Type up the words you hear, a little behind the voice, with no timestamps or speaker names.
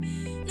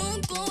No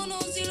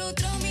conocí la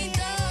otra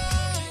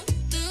mitad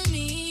de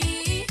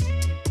mí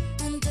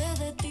antes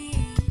de ti.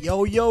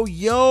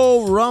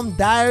 Yo, Rum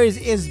Diaries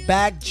is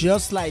back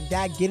just like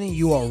that, getting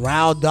you all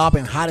riled up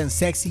and hot and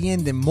sexy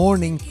in the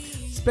morning,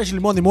 especially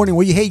Monday morning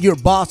where you hate your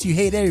boss, you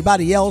hate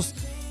everybody else,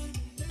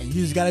 and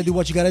you just gotta do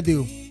what you gotta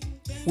do.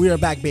 We are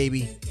back,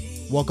 baby.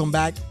 Welcome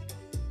back.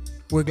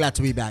 We're glad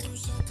to be back.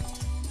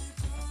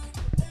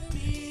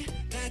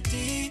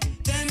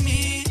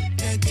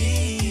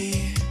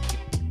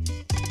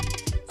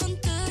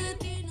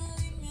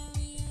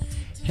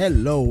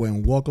 Hello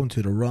and welcome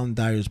to the Rum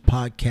Diaries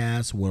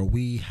podcast, where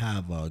we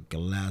have a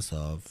glass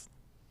of.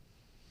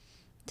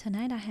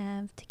 Tonight I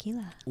have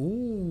tequila.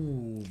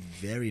 Ooh,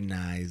 very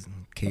nice,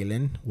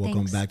 Kaylin.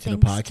 Welcome Thanks- back to the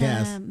thanks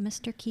podcast. to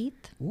Mr.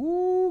 Keith.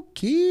 Ooh,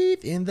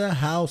 Keith in the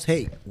house.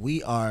 Hey,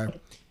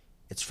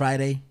 it's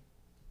Friday.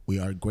 We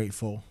are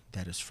grateful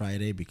that it's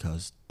Friday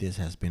because this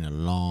has been a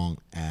long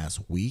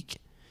ass week.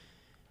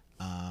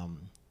 How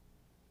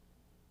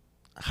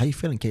you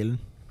feeling, Kaylin?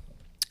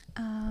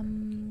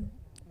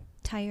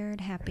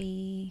 Tired,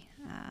 happy,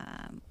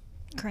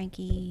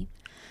 cranky,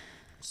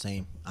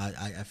 Same.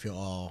 I feel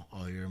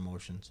all your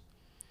emotions,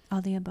 all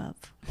the above.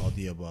 all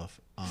the above.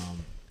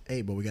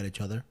 Hey, but we got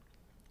each other.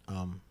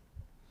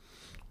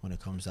 When it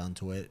comes down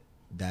to it,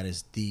 that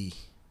is the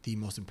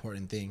most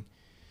important thing.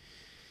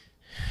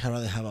 I'd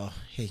rather have a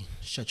hey,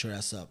 shut your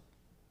ass up,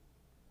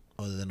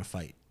 other than a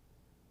fight.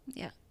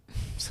 Yeah.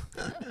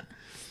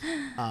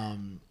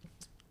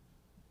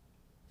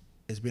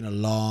 It's been a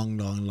long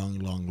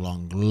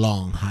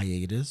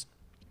hiatus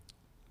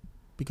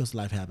because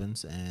life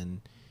happens,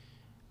 and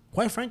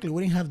quite frankly,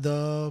 we didn't have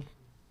the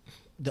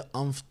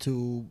umph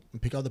to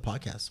pick up the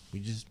podcast.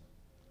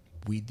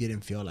 We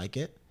didn't feel like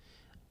it,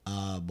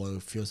 but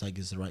it feels like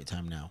it's the right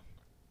time now.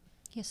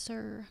 Yes,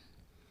 sir.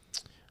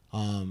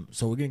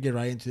 So we're gonna get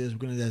right into this. We're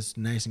gonna do this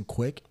nice and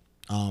quick.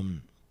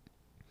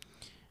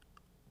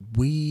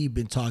 We've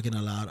been talking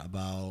a lot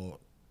about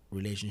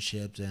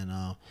relationships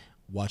and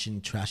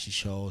watching trashy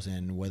shows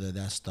and whether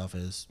that stuff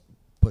is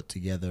put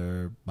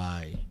together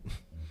by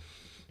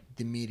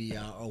the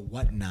media or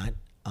whatnot.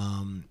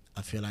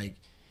 I feel like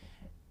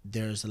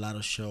there's a lot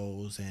of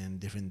shows and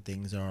different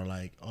things that are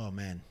like, oh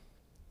man,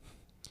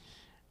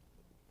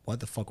 what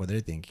the fuck were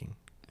they thinking?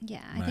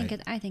 Yeah, Right.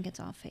 I think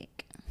it's all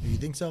fake. You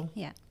think so?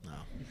 Yeah. No.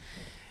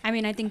 I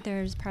mean, I think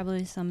there's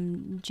probably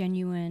some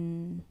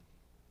genuine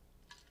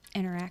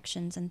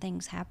interactions and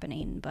things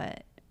happening,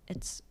 but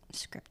it's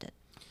scripted.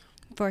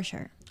 For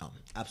sure. Oh,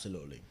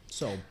 absolutely.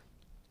 So,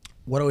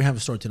 what do we have in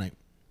store tonight?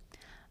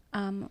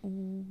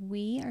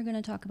 We are going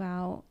to talk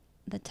about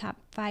the top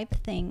 5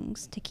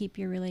 things to keep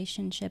your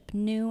relationship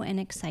new and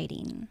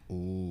exciting.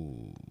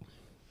 Ooh.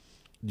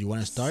 Do you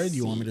want to start? Or do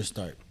you want me to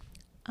start?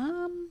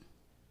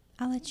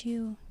 I'll let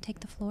you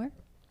take the floor.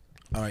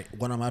 All right.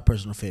 One of my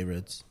personal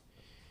favorites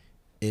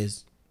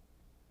is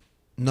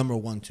number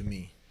one to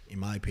me, in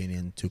my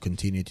opinion, to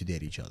continue to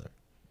date each other.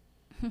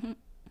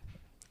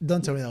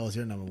 Don't tell me that was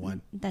your number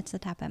one. That's the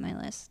top at my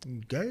list.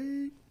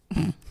 Okay.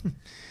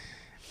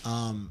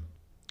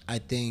 I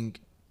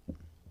think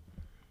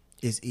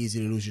it's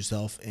easy to lose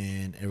yourself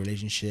in a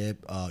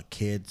relationship,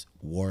 kids,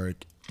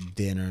 work,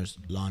 dinners,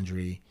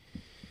 laundry,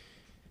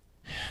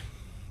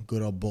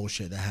 good old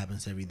bullshit that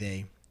happens every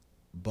day.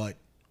 But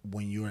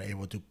when you are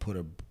able to put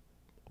a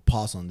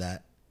pause on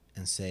that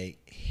and say,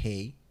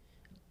 hey,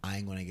 I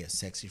ain't going to get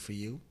sexy for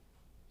you.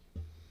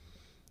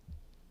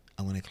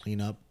 I'm going to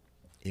clean up,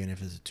 even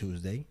if it's a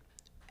Tuesday.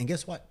 And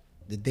guess what?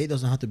 The day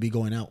doesn't have to be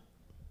going out.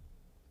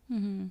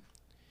 Mm-hmm.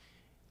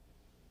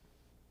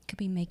 Could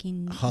be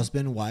making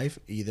Husband, wife,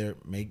 either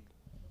make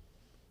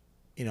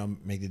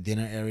the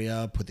dinner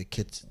area, put the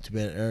kids to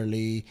bed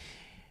early.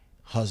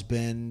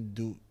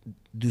 Husband,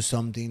 do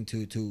something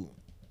to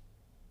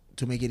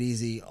make it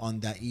easy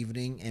on that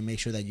evening and make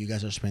sure that you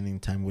guys are spending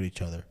time with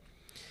each other.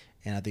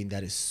 And I think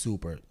that is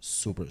super,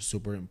 super,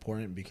 super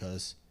important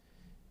because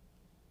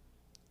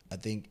I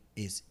think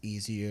it's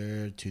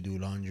easier to do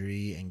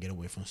laundry and get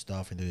away from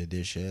stuff and do the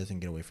dishes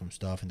and get away from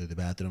stuff and do the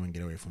bathroom and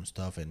get away from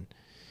stuff and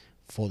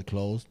fold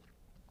clothes.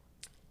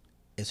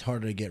 It's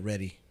harder to get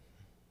ready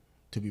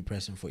to be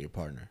present for your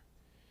partner.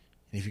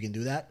 And if you can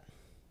do that,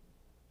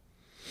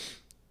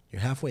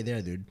 you're halfway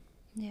there, dude.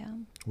 Yeah.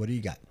 What do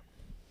you got?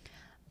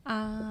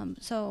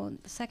 So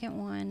the second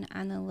one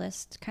on the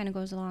list kind of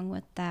goes along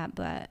with that,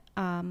 but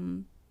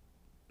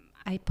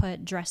I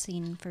put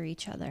dressing for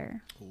each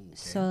other. Ooh, okay.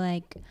 So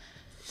like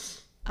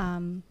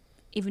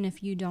even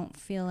if you don't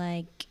feel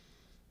like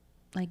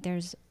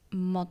there's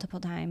multiple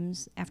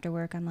times after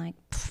work I'm like,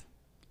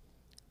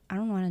 I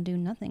don't want to do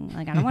nothing.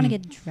 Like I don't want to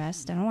get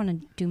dressed. I don't want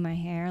to do my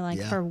hair.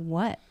 Like for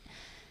what?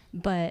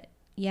 But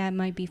yeah, it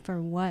might be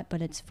for what,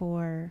 but it's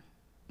for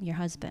your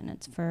husband.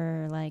 It's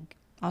for like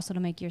also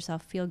to make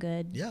yourself feel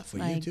good. Yeah, for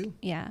you like, too.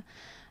 Yeah.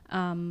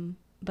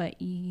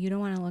 But you don't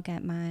want to look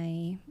at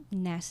my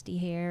nasty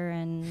hair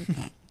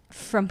and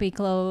frumpy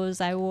clothes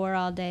I wore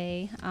all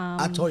day.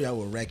 I told you I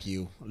would wreck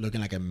you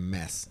looking like a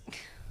mess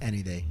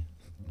any day.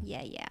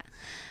 Yeah.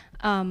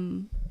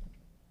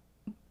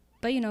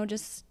 But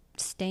just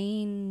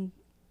staying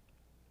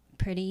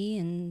pretty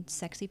and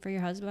sexy for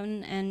your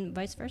husband, and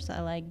vice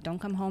versa. Like, don't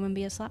come home and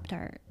be a slap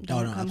tart.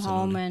 Don't come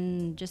home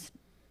and just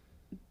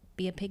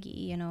be a piggy,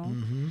 you know.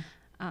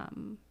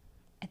 Mm-hmm.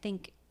 I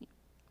think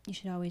you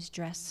should always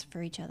dress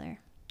for each other.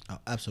 Oh,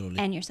 absolutely.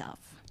 And yourself.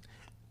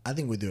 I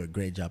think we do a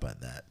great job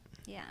at that.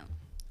 Yeah.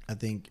 I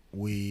think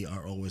we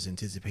are always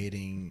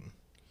anticipating,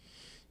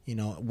 you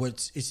know,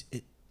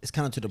 it's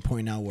kind of to the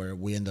point now where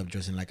we end up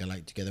dressing like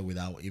alike together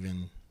without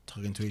even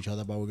talking to each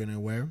other about what we're gonna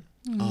wear.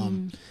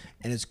 And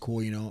it's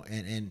cool, you know,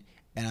 and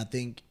I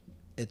think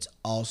it's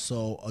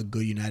also a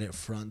good united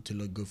front to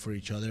look good for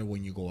each other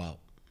when you go out.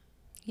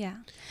 Yeah.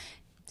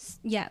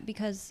 Yeah,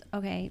 because,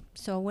 okay,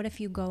 so what if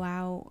you go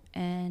out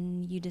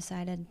and you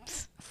decided,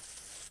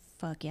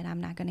 fuck it, I'm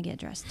not going to get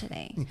dressed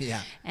today.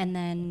 Yeah. And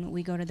then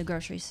we go to the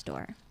grocery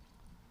store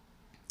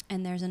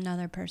and there's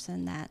another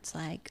person that's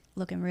like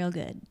looking real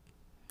good.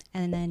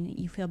 And then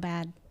you feel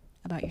bad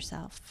about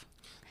yourself.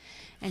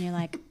 And you're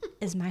like,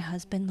 is my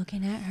husband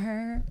looking at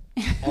her?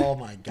 Oh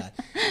my God.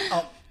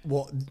 Oh,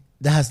 well,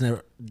 that has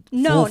never,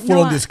 No,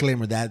 full no,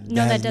 disclaimer, that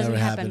has never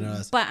happened to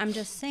us. But I'm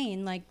just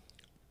saying, like,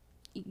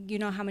 you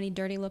know how many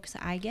dirty looks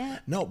I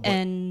get? No, but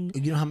and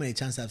you know how many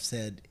times I've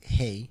said,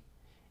 hey,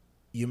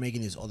 you're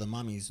making these other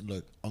mommies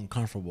look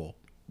uncomfortable.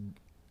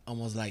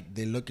 Almost like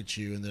they look at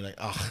you and they're like,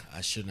 oh, I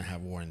shouldn't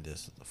have worn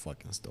this at the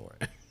fucking store.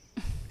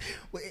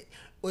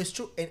 Well, it's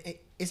true. And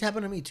it's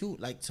happened to me too.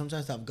 Like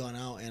sometimes I've gone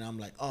out and I'm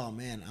like, oh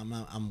man,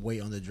 I'm way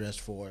underdressed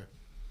for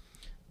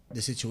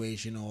the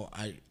situation, or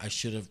I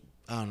should have,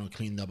 I don't know,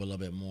 cleaned up a little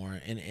bit more.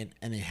 And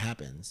it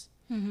happens.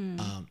 You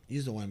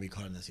just don't want to be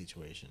caught in that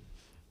situation.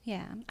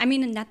 yeah, I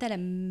mean, not that it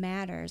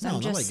matters. No,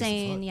 I'm just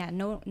saying, yeah,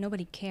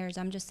 nobody cares.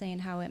 I'm just saying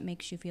how it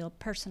makes you feel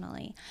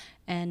personally.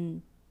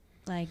 And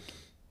like,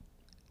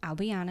 I'll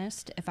be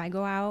honest, if I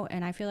go out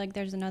and I feel like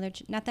there's another,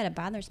 not that it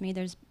bothers me,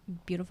 there's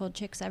beautiful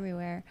chicks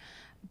everywhere,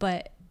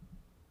 but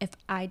if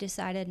I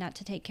decided not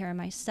to take care of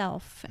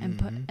myself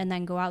and and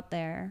then go out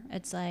there,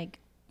 it's like,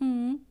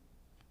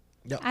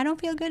 Yep. I don't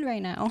feel good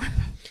right now.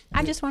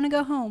 I just want to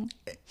go home.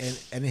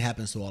 And it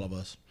happens to all of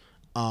us.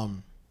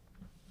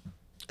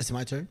 Is it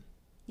my turn?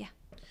 Yeah.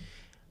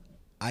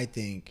 I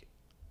think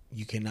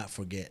you cannot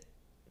forget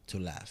to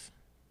laugh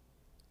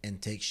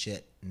and take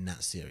shit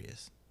not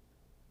serious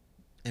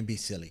and be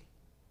silly.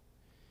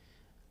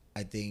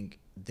 I think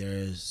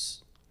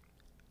there's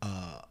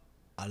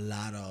a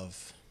lot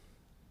of,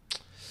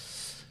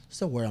 what's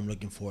the word I'm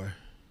looking for?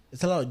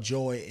 It's a lot of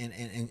joy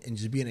in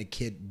just being a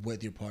kid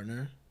with your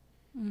partner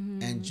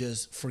and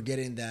just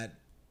forgetting that,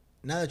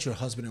 not that you're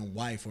husband and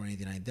wife or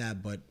anything like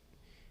that, but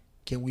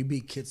can we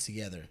be kids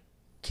together?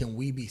 Can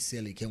we be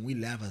silly? Can we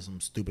laugh at some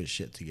stupid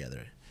shit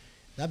together?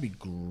 That'd be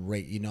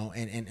great, you know?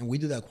 And we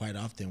do that quite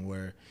often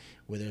where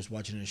whether it's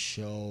watching a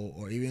show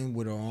or even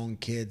with our own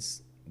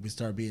kids, we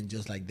start being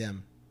just like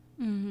them,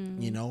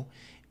 you know?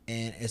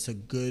 And it's a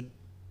good,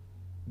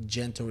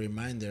 gentle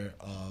reminder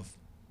of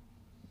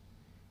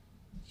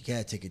you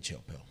gotta take a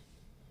chill pill.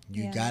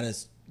 You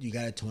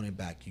gotta tone it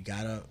back. You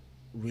gotta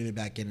really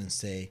back in and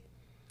say,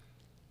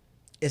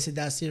 is it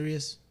that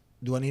serious?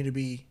 Do I need to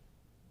be,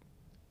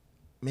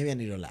 maybe I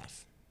need to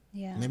laugh.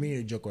 Yeah. Maybe I need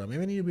to joke around.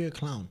 Maybe I need to be a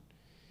clown.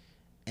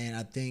 And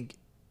I think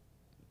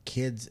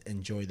kids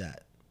enjoy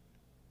that.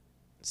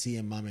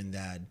 Seeing mom and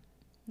dad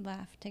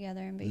Laugh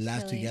together and be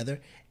laugh silly. together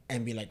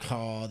and be like,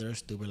 oh, they're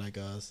stupid like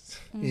us.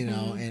 You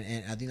know,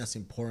 and I think that's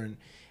important.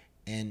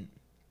 And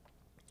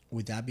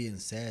with that being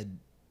said,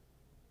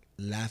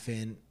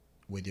 laughing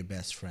with your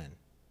best friend.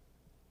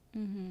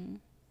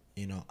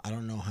 You know, I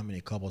don't know how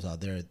many couples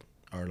out there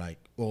are like,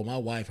 well, my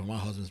wife or my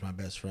husband's my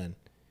best friend.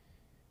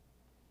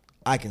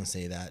 I can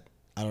say that.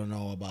 I don't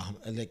know about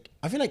like,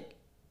 I feel like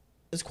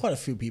there's quite a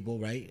few people,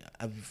 right?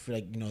 I feel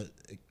like, you know,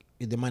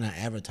 they might not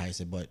advertise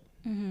it, but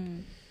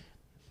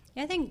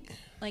Yeah, I think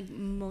like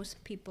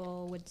most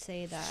people would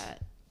say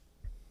that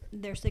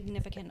their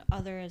significant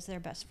other is their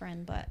best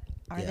friend, but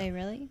are Yeah. they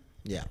really?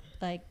 yeah,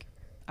 Like,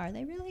 are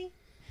they really?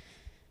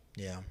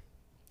 yeah.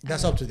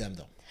 That's up to them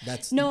though.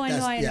 That's I know. yeah,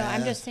 I'm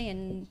that's- just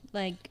saying,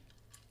 like,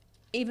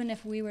 even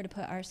if we were to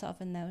put ourselves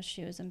in those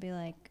shoes and be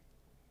like,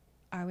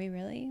 are we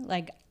really?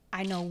 Like,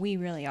 I know we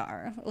really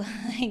are.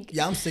 Like,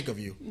 Yeah, I'm sick of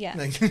you. Yeah.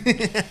 Like,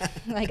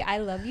 like, I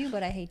love you,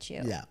 but I hate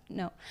you. Yeah.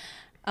 No.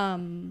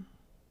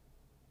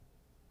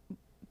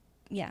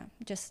 Yeah,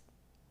 just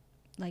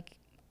like,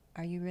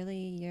 are you really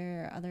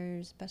your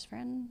other's best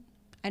friend?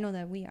 I know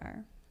that we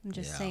are. I'm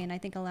just Yeah. saying, I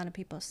think a lot of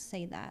people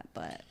say that,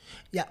 but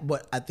yeah,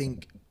 but I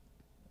think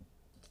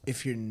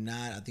if you're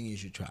not, I think you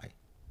should try.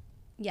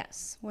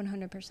 yes,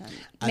 100%.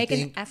 I Make an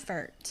think-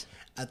 effort.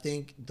 I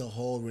think the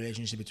whole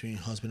relationship between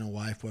husband and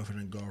wife, boyfriend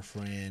and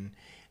girlfriend,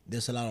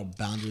 there's a lot of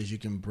boundaries you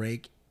can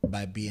break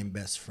by being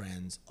best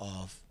friends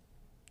of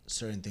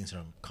certain things that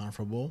are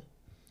uncomfortable,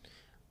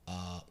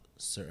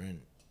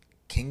 certain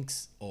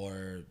kinks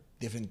or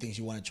different things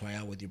you want to try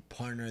out with your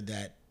partner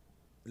that,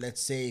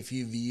 let's say if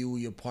you view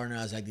your partner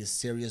as like this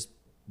serious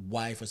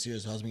wife or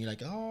serious husband, you're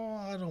like, oh,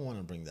 I don't want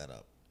to bring that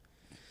up.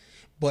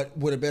 But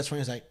with a best friend,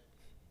 it's like,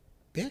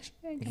 bitch,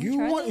 Hey, can you we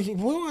try want this? we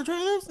want to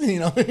try this, you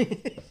know.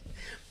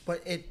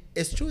 But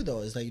it's true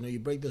though. It's like, you know, you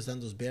break those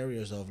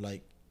barriers of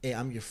like, hey,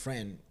 I'm your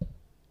friend,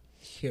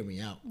 hear me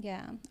out.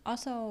 Yeah.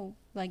 Also,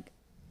 like,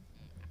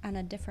 on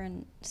a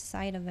different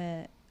side of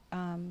it,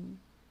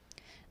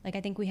 like,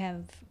 I think we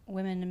have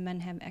women and men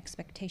have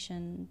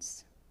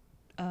expectations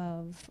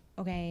of,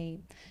 okay,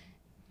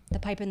 the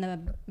pipe in the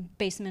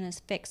basement is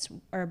fixed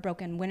or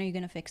broken. When are you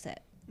going to fix it?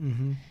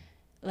 Mm-hmm.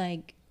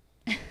 Like,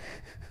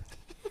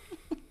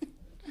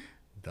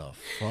 The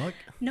fuck?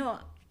 no,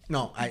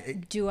 No,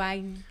 do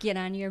I get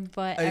on your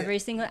butt I- every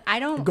single? I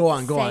don't Go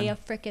on. say a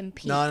freaking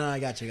peep. No, I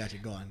got you.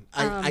 Go on.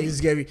 I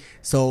just gave you.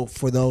 So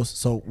for those,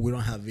 so we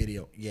don't have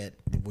video yet,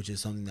 which is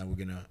something that we're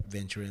gonna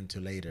venture into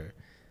later,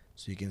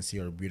 so you can see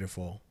our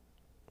beautiful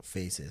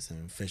faces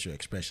and facial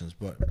expressions.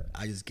 But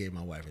I just gave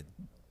my wife a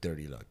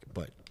dirty look.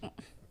 But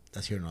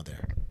that's here nor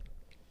there.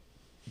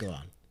 Go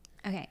on.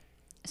 Okay,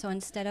 so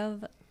instead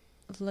of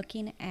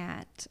looking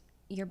at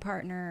your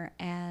partner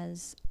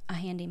as a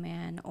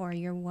handyman or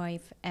your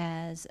wife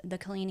as the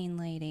cleaning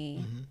lady,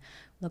 Mm-hmm.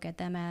 look at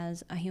them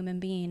as a human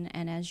being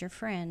and as your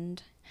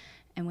friend.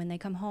 And when they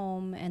come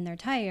home and they're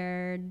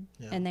tired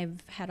Yeah. and they've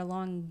had a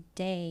long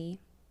day,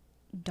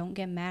 don't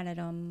get mad at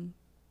them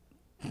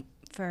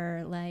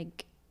for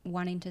like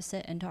wanting to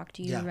sit and talk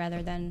to you Yeah.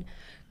 rather than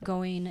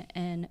going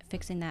and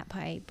fixing that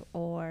pipe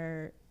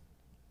or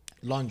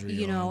Laundry.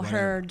 you or know, whatever.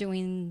 her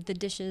doing the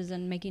dishes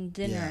and making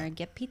dinner, Yeah.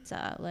 get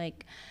pizza.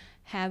 Like,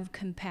 have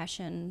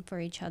compassion for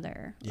each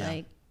other. Yeah.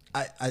 Like,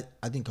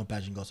 I think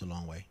compassion goes a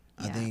long way.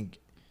 I Yeah. think,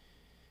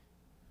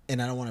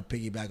 and I don't want to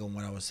piggyback on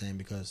what I was saying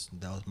because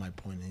that was my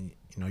point, and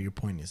you know your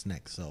point is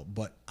next. So,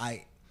 but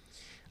I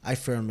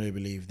firmly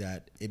believe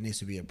that it needs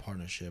to be a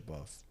partnership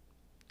of,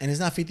 and it's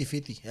not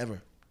 50-50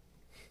 ever.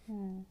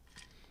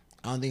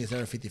 I don't think it's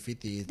ever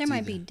 50-50. there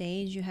might be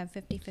days you have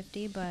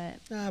 50-50, but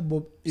Nah,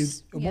 but Yeah.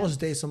 most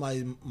days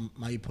somebody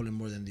might be pulling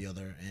more than the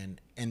other, and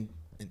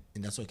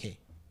that's okay.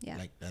 yeah.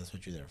 Like that's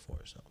what you're there for.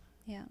 So,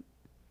 Yeah.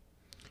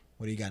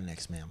 what do you got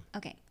next, ma'am?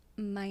 Okay.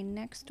 My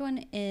next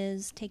one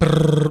is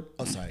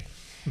Oh, sorry.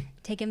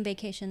 taking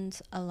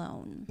vacations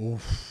alone.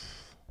 Oof.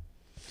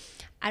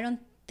 I don't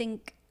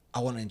think, I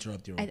want to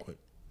interrupt you real I- quick.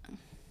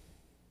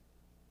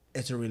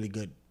 It's a really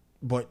good,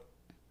 but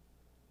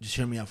just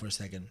hear me out for a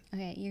second.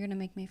 okay, you're going to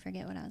make me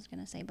forget what I was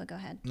going to say, but go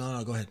ahead.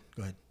 No, go ahead.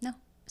 No,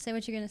 say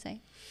what you're going to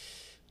say.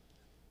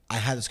 I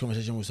had this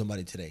conversation with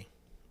somebody today,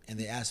 and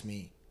they asked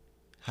me,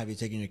 "Have you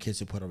taken your kids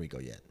to Puerto Rico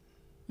yet?"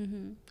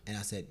 Mm-hmm. And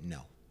I said,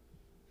 "No."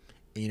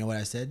 And you know what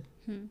I said?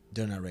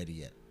 They're not ready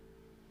yet.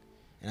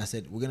 And I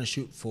said, "We're gonna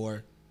shoot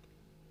for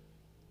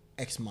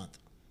X month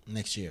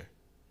next year."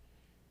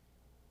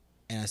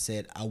 And I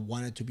said, "I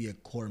want it to be a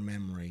core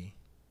memory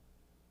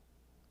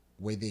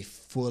where they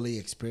fully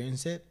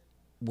experience it,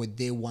 where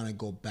they want to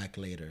go back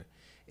later."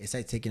 It's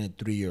like taking a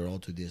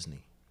 3-year-old to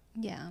Disney.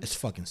 Yeah. It's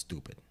fucking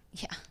stupid.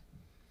 Yeah.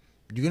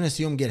 You're gonna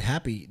see them get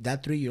happy.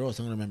 That 3-year-old's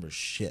not gonna remember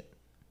shit.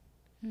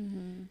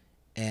 Mm-hmm.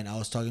 And I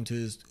was talking to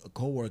his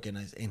coworker,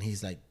 and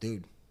he's like,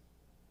 "Dude,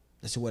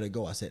 that's the way to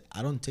go." I said,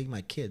 "I don't take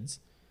my kids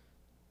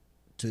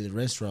to the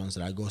restaurants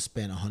that I go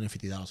spend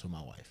 $150 with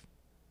my wife.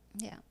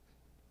 Yeah.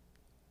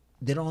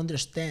 They don't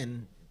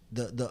understand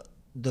the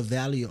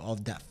value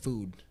of that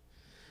food.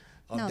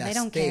 of No, that they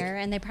don't steak." care,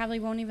 and they probably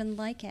won't even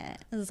like it.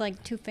 It's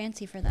like too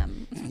fancy for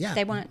them. Yeah.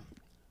 They want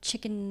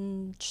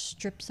chicken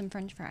strips and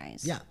French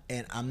fries. Yeah,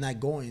 and I'm not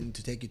going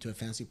to take you to a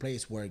fancy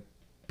place where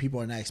people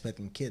are not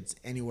expecting kids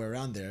anywhere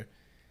around there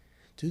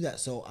to do that.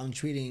 So I'm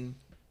treating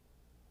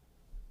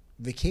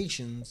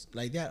vacations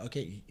like that.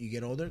 Okay, you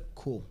get older,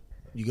 cool.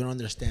 You're gonna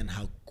understand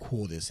how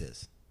cool this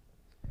is.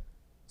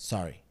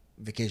 Sorry,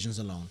 vacations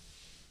alone.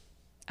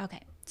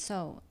 Okay,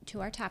 so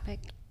to our topic,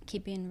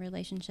 keeping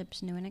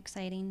relationships new and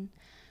exciting.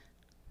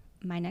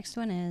 My next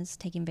one is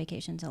taking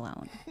vacations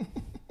alone.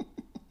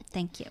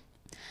 Thank you.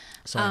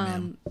 Sorry,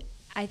 ma'am.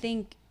 I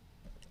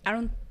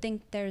don't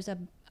think there's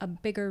a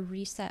bigger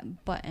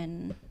reset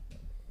button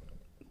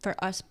for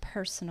us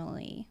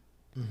personally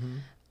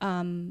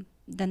than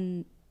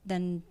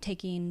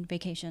taking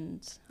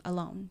vacations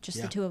alone, just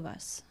Yeah. the two of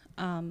us.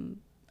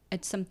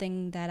 It's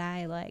something that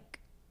I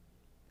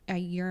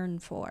yearn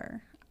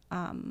for.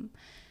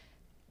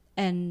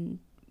 And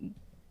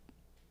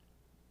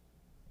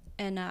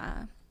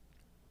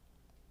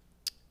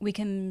we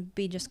can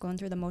be just going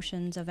through the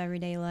motions of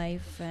everyday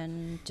life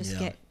and just Yeah.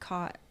 get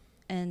caught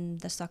in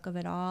the suck of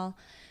it all.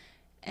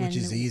 Which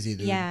is easy,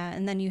 dude. Yeah,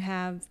 and then you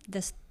have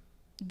this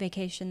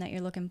vacation that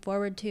you're looking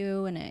forward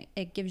to, and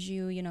it gives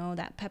you,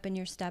 that pep in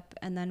your step.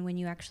 And then when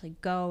you actually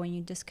go and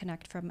you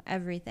disconnect from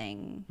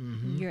everything,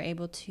 you're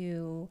able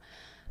to,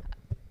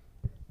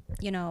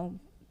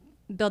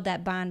 build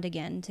that bond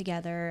again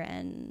together.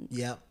 And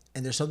Yeah,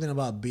 and there's something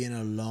about being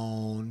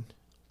alone,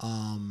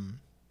 and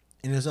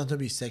it's not to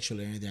be sexual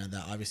or anything like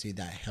that. Obviously,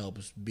 that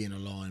helps being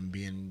alone and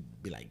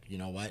be like, you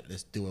know what,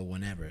 let's do it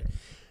whenever.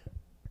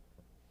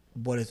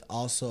 But it's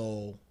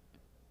also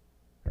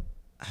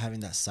having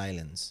that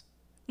silence.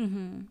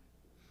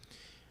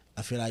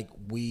 I feel like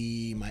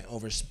we might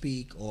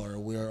overspeak, or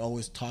we're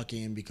always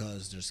talking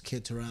because there's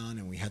kids around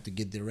and we have to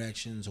give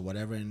directions or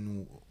whatever,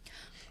 and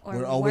Or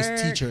we're always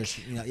work, teachers.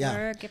 You know, yeah.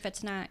 Work if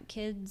it's not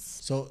kids.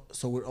 So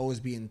we're always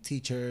being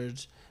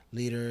teachers,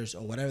 leaders,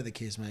 or whatever the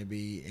case might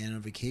be. And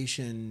on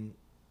vacation,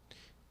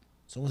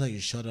 it's almost like you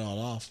shut it all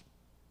off,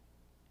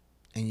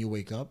 and you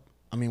wake up.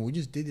 I mean, we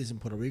just did this in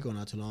Puerto Rico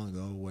not too long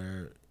ago,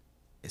 where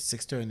it's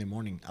 6:30 in the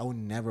morning. I would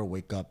never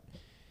wake up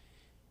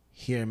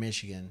here in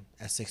Michigan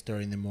at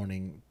 6:30 in the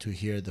morning to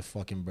hear the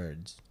fucking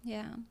birds.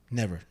 Yeah.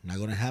 Never. Not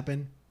gonna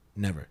happen.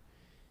 Never.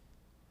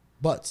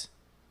 But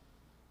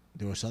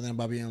there was something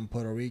about being in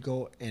Puerto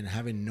Rico and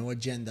having no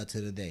agenda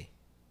to the day.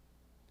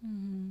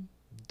 Mm-hmm.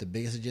 The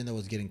biggest agenda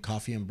was getting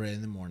coffee and bread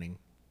in the morning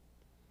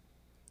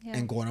Yeah.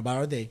 and going about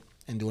our day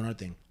and doing our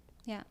thing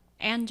Yeah.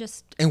 And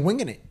just, and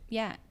winging it.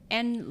 yeah.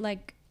 And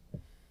like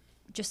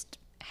just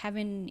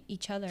having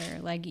each other.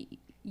 Like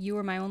you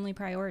were my only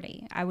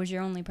priority. I was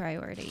your only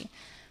priority.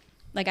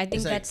 Like I think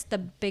It's like- that's the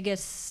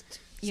biggest, It's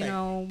you like,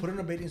 know. put on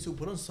a bathing suit,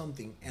 put on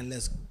something, and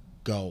let's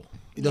go.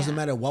 It doesn't Yeah.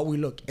 matter what we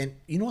look. And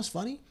you know what's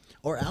funny?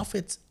 Our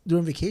outfits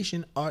during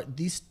vacation are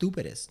the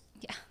stupidest.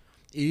 Yeah.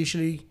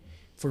 Usually,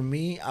 for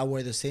me, I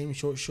wear the same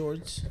short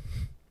shorts,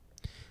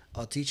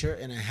 a t-shirt,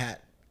 and a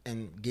hat,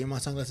 and give my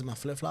sunglasses and my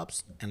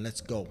flip-flops, and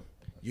let's go.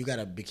 You got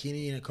a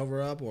bikini and a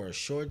cover up, or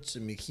shorts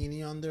and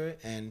bikini under,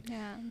 and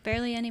Yeah.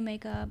 Barely any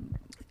makeup.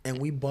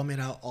 we bum it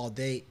out all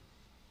day.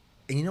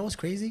 And you know what's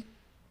crazy?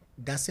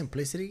 That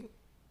simplicity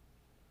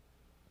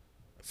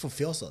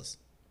fulfills us.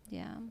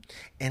 Yeah.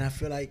 And I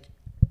feel like,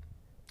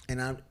 and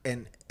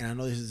I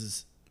know this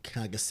is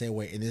kind of like a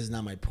segue, and this is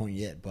not my point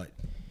yet, but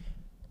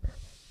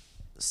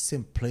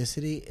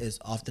simplicity is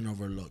often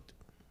overlooked.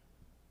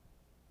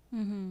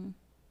 Mm-hmm.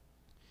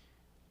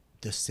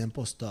 The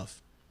simple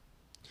stuff.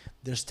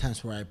 There's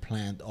times where I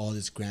planned all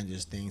these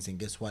grandiose things, and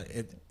guess what?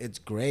 It's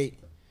great,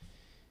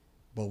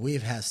 but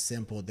we've had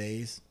simple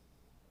days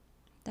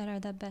That are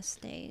the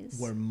best days.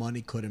 where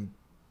money couldn't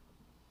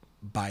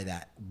buy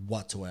that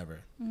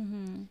whatsoever.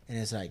 Mm-hmm. And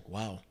it's like,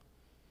 wow,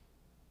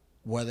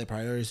 where the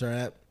priorities are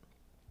at,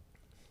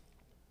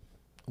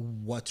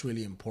 what's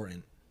really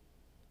important,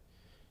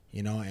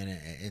 you know? And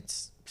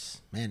it's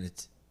man,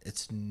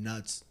 it's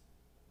nuts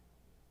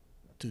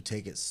to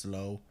take it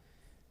slow,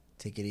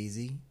 take it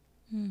easy,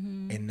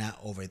 and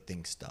not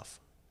overthink stuff.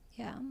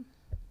 Yeah.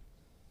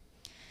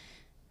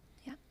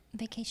 Yeah.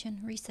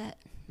 Vacation reset.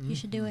 You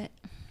should do it.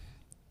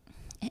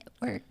 It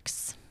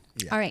works.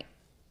 Yeah. All right.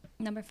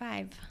 Number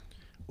 5.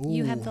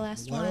 You have the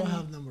last why do I one.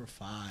 have number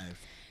 5?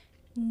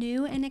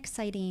 New and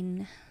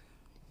exciting.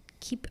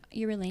 Keep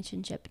your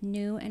relationship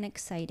new and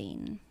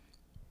exciting.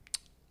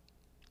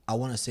 I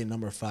want to say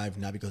number 5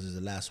 not because it's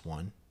the last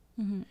one.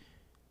 Mm-hmm.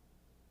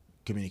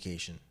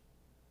 Communication.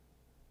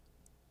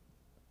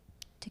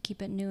 To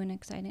keep it new and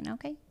exciting.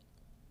 Okay.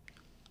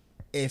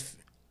 If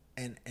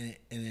and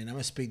I'm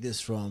gonna speak this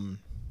from,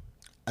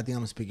 I think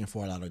I'm speaking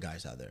for a lot of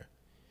guys out there.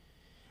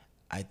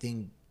 I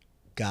think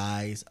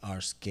guys are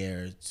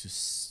scared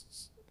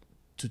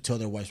to tell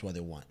their wives what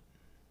they want,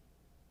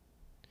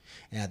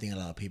 and I think a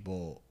lot of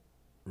people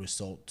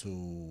resort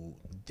to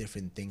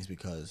different things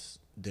because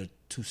they're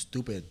too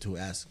stupid to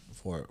ask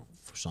for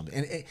something.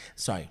 And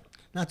sorry,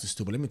 not too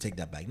stupid. Let me take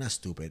that back. Not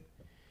stupid.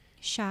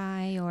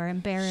 Shy or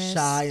embarrassed.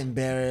 Shy,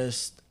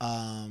 embarrassed.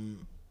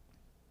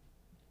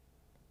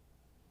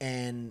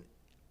 And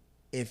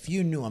if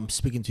you knew, I'm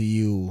speaking to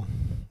you,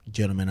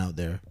 gentlemen out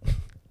there.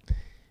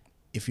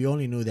 If you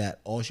only knew that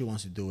all she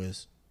wants to do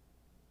is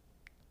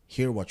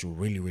hear what you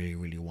really, really,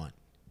 really want,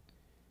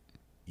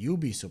 you'll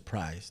be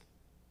surprised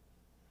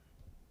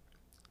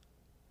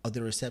of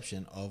the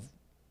reception of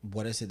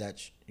what is it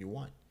that you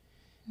want.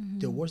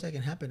 The worst that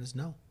can happen is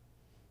no.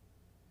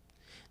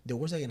 The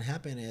worst that can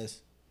happen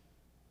is,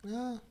 I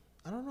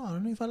don't know. I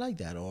don't know if I like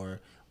that, or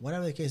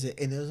whatever the case is.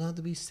 And it doesn't have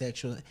to be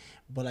sexual,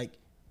 but like,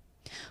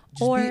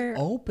 just Or- be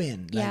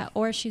open. Yeah. Like,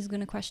 Or she's going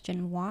to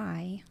question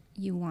why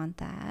you want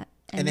that.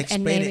 and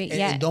explain it.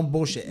 And don't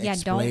bullshit. Yeah,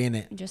 Explain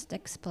don't it. just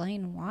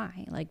explain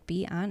why. Like,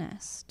 be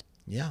honest.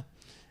 Yeah.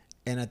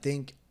 And I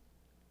think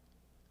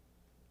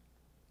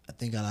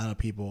a lot of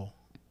people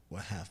will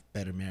have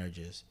better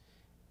marriages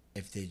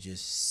if they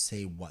just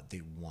say what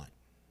they want.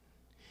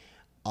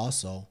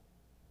 Also,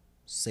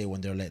 say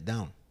when they're let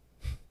down.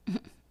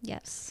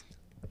 Yes.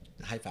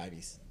 High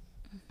fives.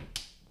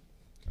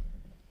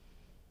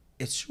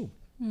 It's true.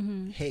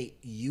 Mm-hmm. Hey,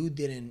 you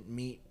didn't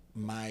meet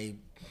my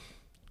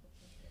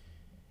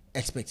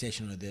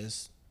expectation of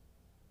this,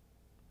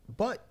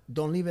 but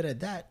don't leave it at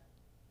that.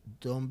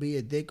 Don't be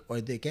a dick or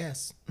a dick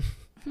ass.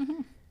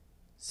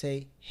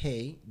 Say,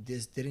 hey,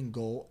 this didn't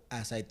go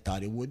as I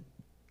thought it would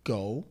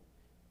go,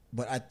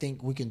 but I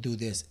think we can do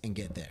this and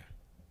get there.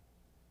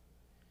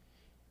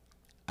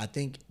 I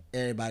think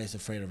everybody's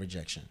afraid of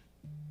rejection.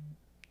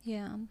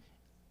 Yeah.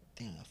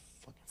 Damn, that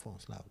fucking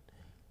phone's loud.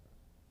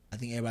 I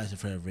think everybody's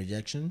afraid of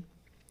rejection,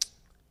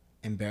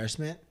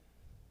 embarrassment,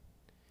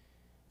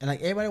 and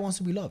like everybody wants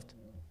to be loved.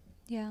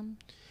 Yeah.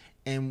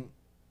 And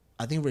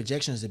I think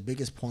rejection is the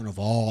biggest point of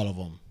all of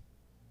them.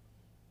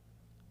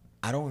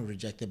 I don't want to be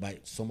rejected by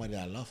somebody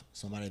that I love,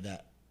 somebody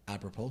that I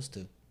propose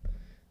to,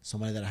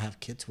 somebody that I have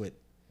kids with.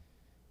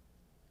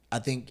 I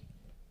think,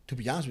 to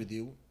be honest with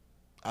you,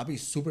 I'll be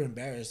super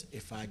embarrassed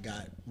if I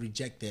got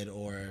rejected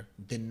or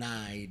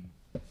denied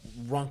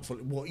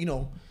wrongfully. Well, you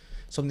know,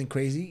 something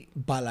crazy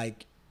by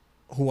like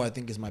who I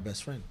think is my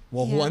best friend.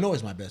 Well, who Yeah. I know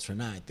is my best friend.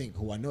 Now I think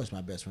who I know is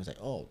my best friend is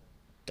like, oh,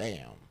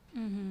 damn.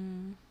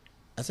 Mm-hmm.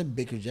 That's a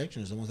big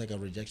rejection. It's almost like a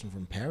rejection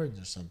from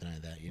parents or something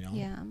like that, you know?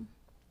 Yeah.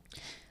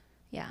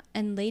 Yeah.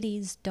 And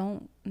ladies,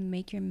 don't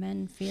make your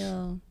men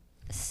feel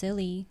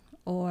silly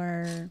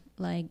or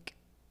like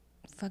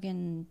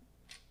fucking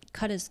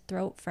cut his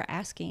throat for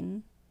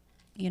asking.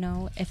 You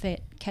know, if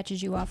it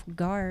catches you off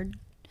guard,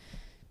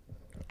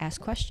 ask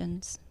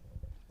questions.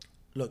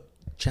 Look,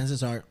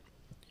 chances are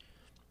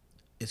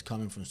it's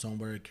coming from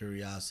somewhere,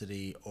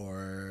 curiosity,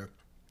 or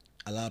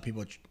a lot of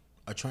people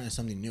are trying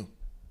something new,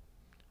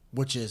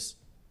 which is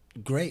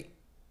great.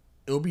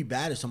 It would be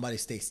bad if somebody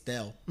stays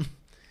stale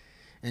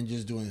and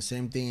just doing the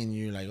same thing and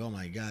you're like, oh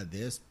my God,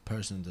 this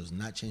person does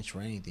not change for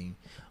anything.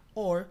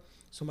 Or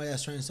somebody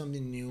that's trying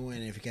something new,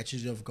 and if it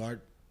catches you off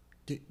guard,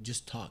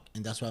 just talk.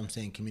 And that's why I'm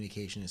saying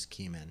communication is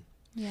key, man.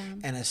 Yeah.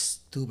 And as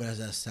stupid as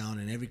that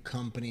sound, and every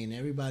company and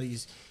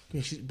everybody's,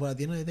 but at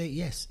the end of the day,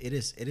 yes, it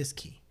is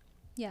key.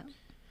 Yeah.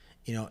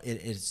 You know,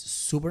 it's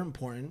super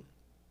important,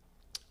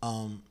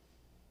 and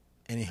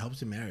it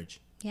helps in marriage.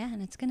 Yeah,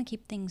 and it's going to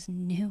keep things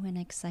new and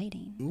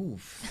exciting.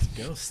 Oof,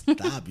 girl,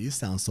 stop. You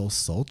sound so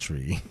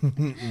sultry. Oh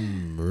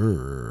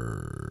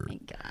my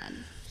God.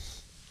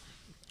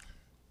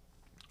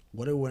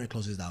 What do we want to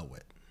close this out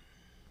with?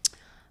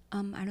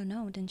 I don't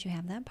know. Didn't you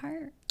have that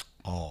part?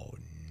 Oh,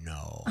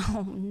 no.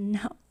 Oh,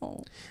 no.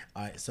 All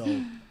right, so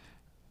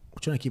we're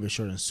trying to keep it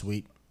short and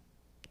sweet,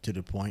 to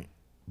the point.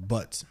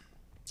 But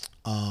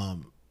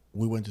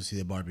we went to see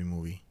the Barbie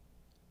movie.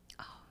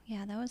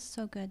 Yeah, that was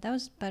so good. That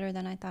was better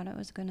than I thought it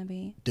was going to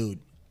be. Dude,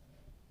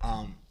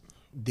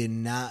 did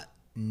not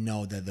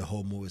know that the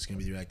whole movie is going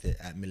to be directed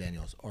at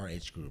millennials or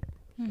age group.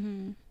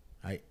 Mm-hmm.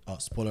 All right,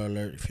 spoiler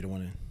alert, if you don't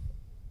want to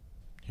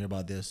hear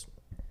about this,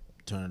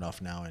 turn it off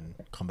now and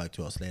come back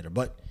to us later.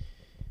 But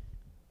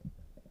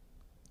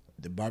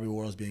the Barbie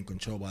world is being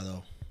controlled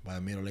by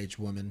a middle-aged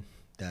woman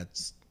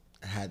that's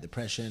had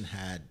depression,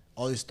 had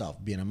all this stuff,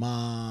 being a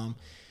mom,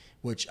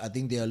 which I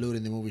think they allude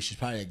in the movie. She's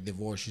probably like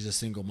divorced. She's a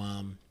single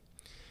mom.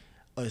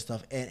 All this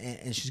stuff,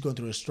 and she's going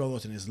through the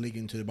struggles, and it's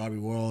leaking to the Barbie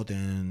world,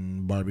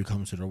 and Barbie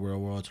comes to the real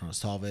world trying to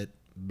solve it,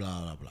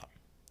 blah, blah, blah.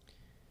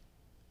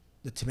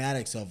 The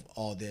thematics of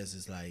all this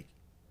is like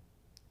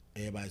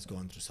everybody's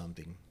going through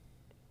something,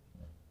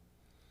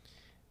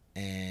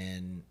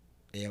 and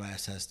everybody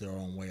has their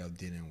own way of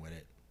dealing with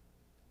it.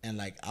 And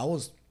like I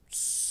was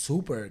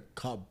super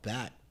caught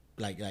back,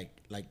 like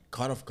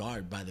caught off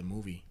guard by the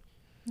movie.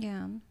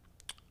 Yeah.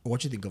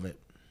 What you think of it?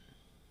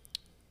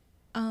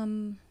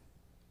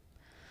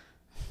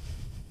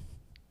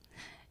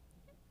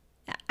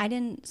 I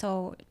didn't,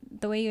 so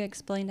the way you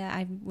explained it,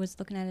 I was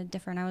looking at it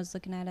different. I was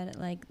looking at it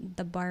like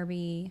the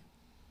Barbie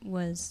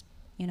was,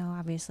 you know,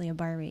 obviously a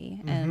Barbie.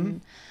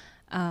 Mm-hmm.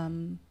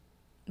 And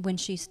when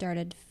she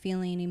started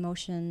feeling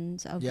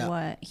emotions of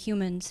what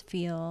humans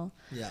feel,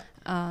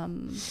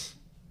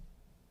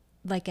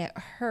 like it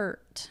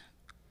hurt,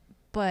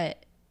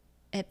 but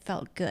it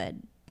felt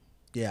good.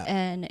 Yeah.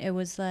 And it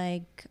was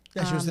like...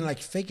 Yeah, she wasn't like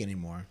fake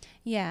anymore.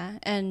 Yeah,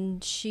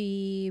 and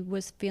she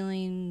was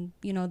feeling,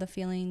 you know, the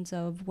feelings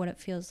of what it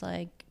feels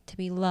like to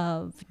be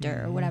loved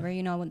or whatever,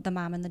 you know, the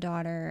mom and the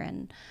daughter,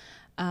 and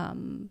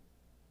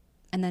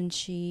then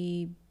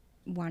she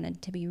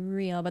wanted to be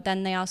real, but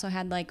then they also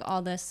had like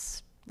all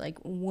this like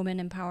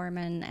woman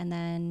empowerment, and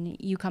then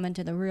you come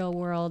into the real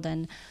world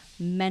and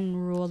men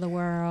rule the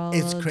world.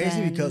 It's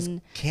crazy because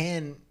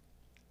Ken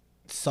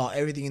saw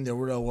everything in the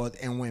real world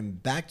and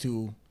went back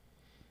to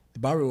the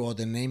Barbie world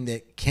and named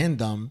it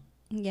Kendom.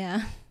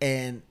 Yeah.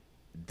 And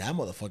that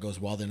motherfucker was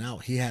wilding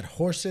out. He had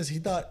horses. He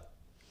thought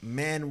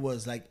man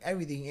was like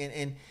everything.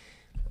 And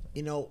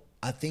you know,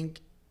 I think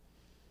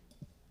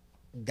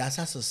that's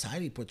how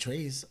society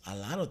portrays a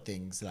lot of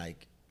things.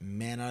 Like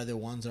men are the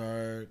ones that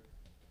are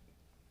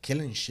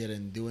killing shit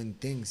and doing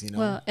things, you know?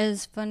 Well,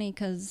 it's funny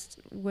because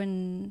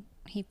when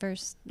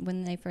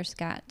they first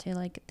got to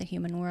like the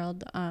human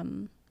world,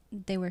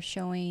 they were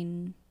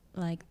showing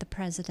like the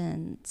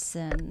presidents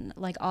and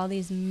like all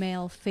these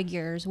male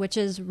figures, which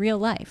is real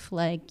life.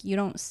 Like you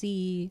don't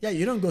see. Yeah,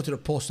 you don't go to the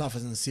post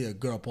office and see a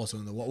girl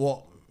posting on the wall.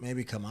 Well,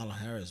 maybe Kamala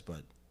Harris,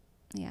 but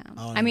yeah.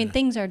 Oh, I mean, yeah.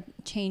 things are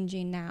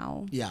changing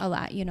now a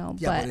lot, you know.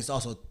 Yeah, but it's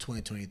also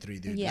 2023,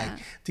 dude. Yeah.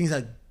 Like, things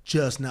are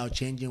just now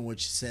changing,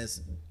 which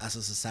says as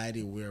a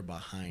society we're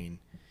behind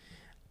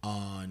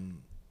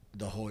on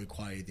the whole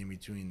equality thing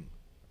between,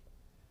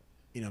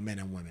 you know, men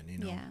and women, you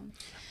know. Yeah.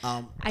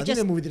 I think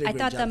the movie did a I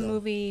great thought job, the though.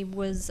 movie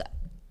was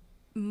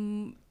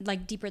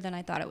like deeper than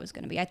I thought it was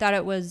going to be. I thought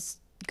it was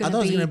going it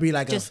was to gonna be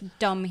like just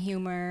dumb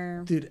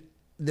humor. Dude,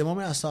 the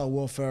moment I saw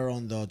Will Ferrell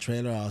on the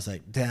trailer, I was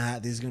like,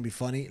 "Damn, this is gonna be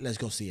funny. Let's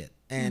go see it."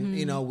 And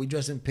you know, we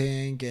dress in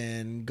pink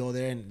and go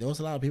there, and there was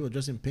a lot of people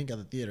dressed in pink at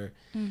the theater,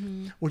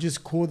 which is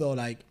cool though.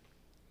 Like,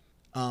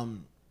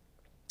 And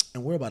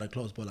we're about to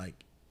close, but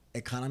like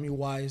economy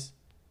wise,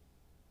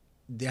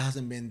 there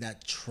hasn't been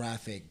that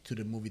traffic to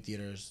the movie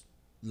theaters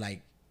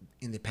like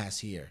in the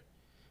past year.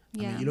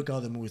 I Yeah. mean, you look at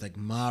all the movies like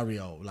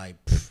Mario, like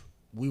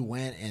we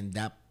went and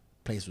that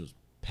place was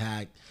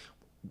packed.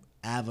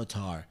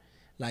 Avatar,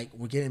 like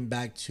we're getting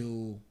back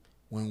to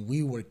when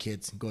we were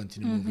kids going to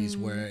the movies,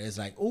 where it's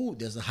like, oh,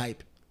 there's a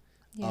hype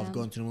Yeah. of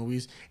going to the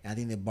movies. And I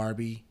think that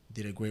Barbie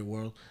did a great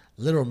world.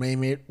 Little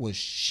Mermaid was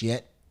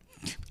shit.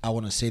 I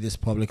want to say this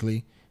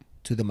publicly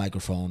to the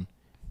microphone.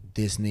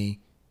 Disney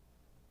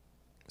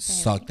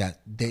sucked that.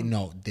 They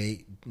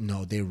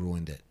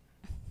ruined it.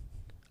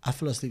 I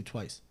fell asleep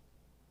twice.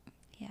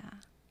 Yeah.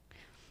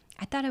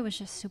 I thought it was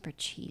just super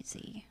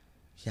cheesy.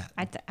 Yeah,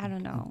 I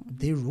don't know.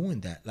 they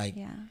ruined that. Like,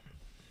 Yeah.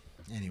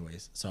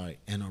 anyways, sorry,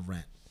 end of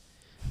rant.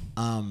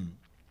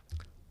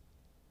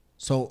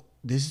 So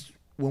this is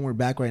when we're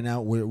back right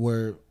now.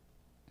 We're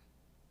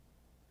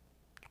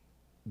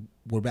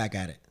back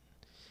at it,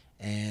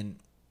 and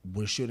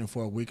we're shooting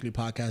for a weekly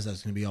podcast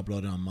that's going to be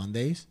uploaded on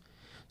Mondays.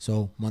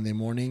 So Monday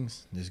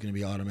mornings, there's going to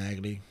be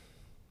automatically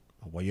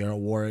while you're at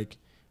work,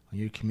 on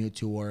your commute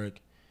to work,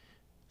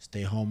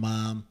 stay home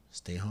mom,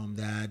 stay home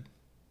dad.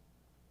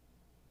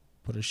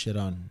 Put a shit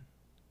on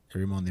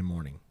every Monday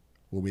morning.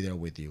 We'll be there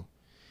with you.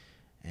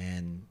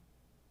 And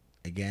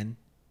again,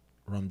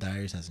 Rum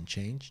Diaries hasn't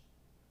changed.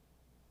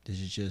 This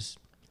is just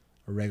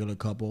a regular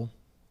couple,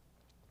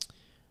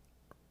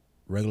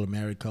 regular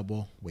married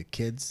couple with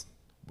kids,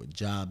 with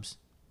jobs,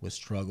 with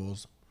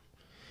struggles,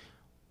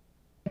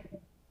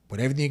 with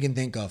everything you can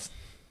think of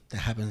that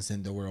happens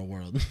in the real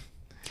world.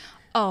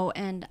 Oh,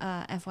 and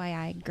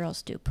FYI,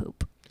 girls do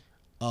poop.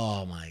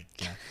 Oh my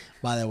God.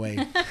 By the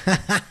way,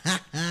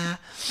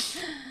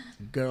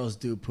 girls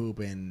do poop,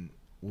 and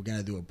we're going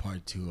to do a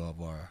part 2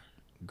 of our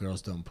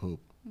Girls Don't Poop,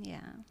 Yeah.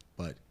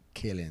 but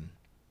Killing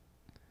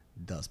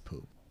does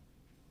poop.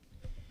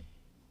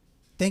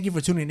 Thank you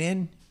for tuning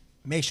in.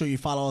 Make sure you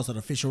follow us at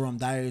Official Rum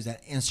Diaries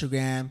at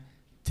Instagram,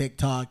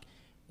 TikTok.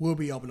 We'll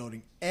be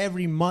uploading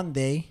every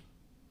Monday.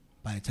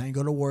 By the time you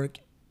go to work,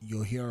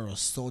 you'll hear our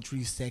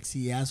sultry,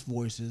 sexy ass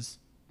voices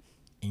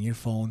in your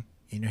phone,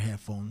 in your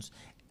headphones,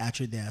 at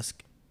your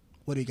desk.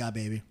 What do you got,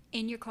 baby?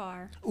 In your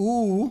car.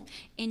 Ooh.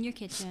 In your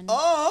kitchen.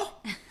 Oh.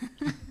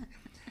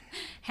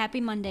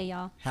 Happy Monday,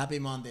 y'all. Happy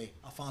Monday.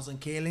 Alfonso and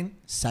Kaylin,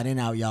 signing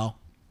out, y'all.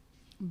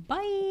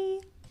 Bye.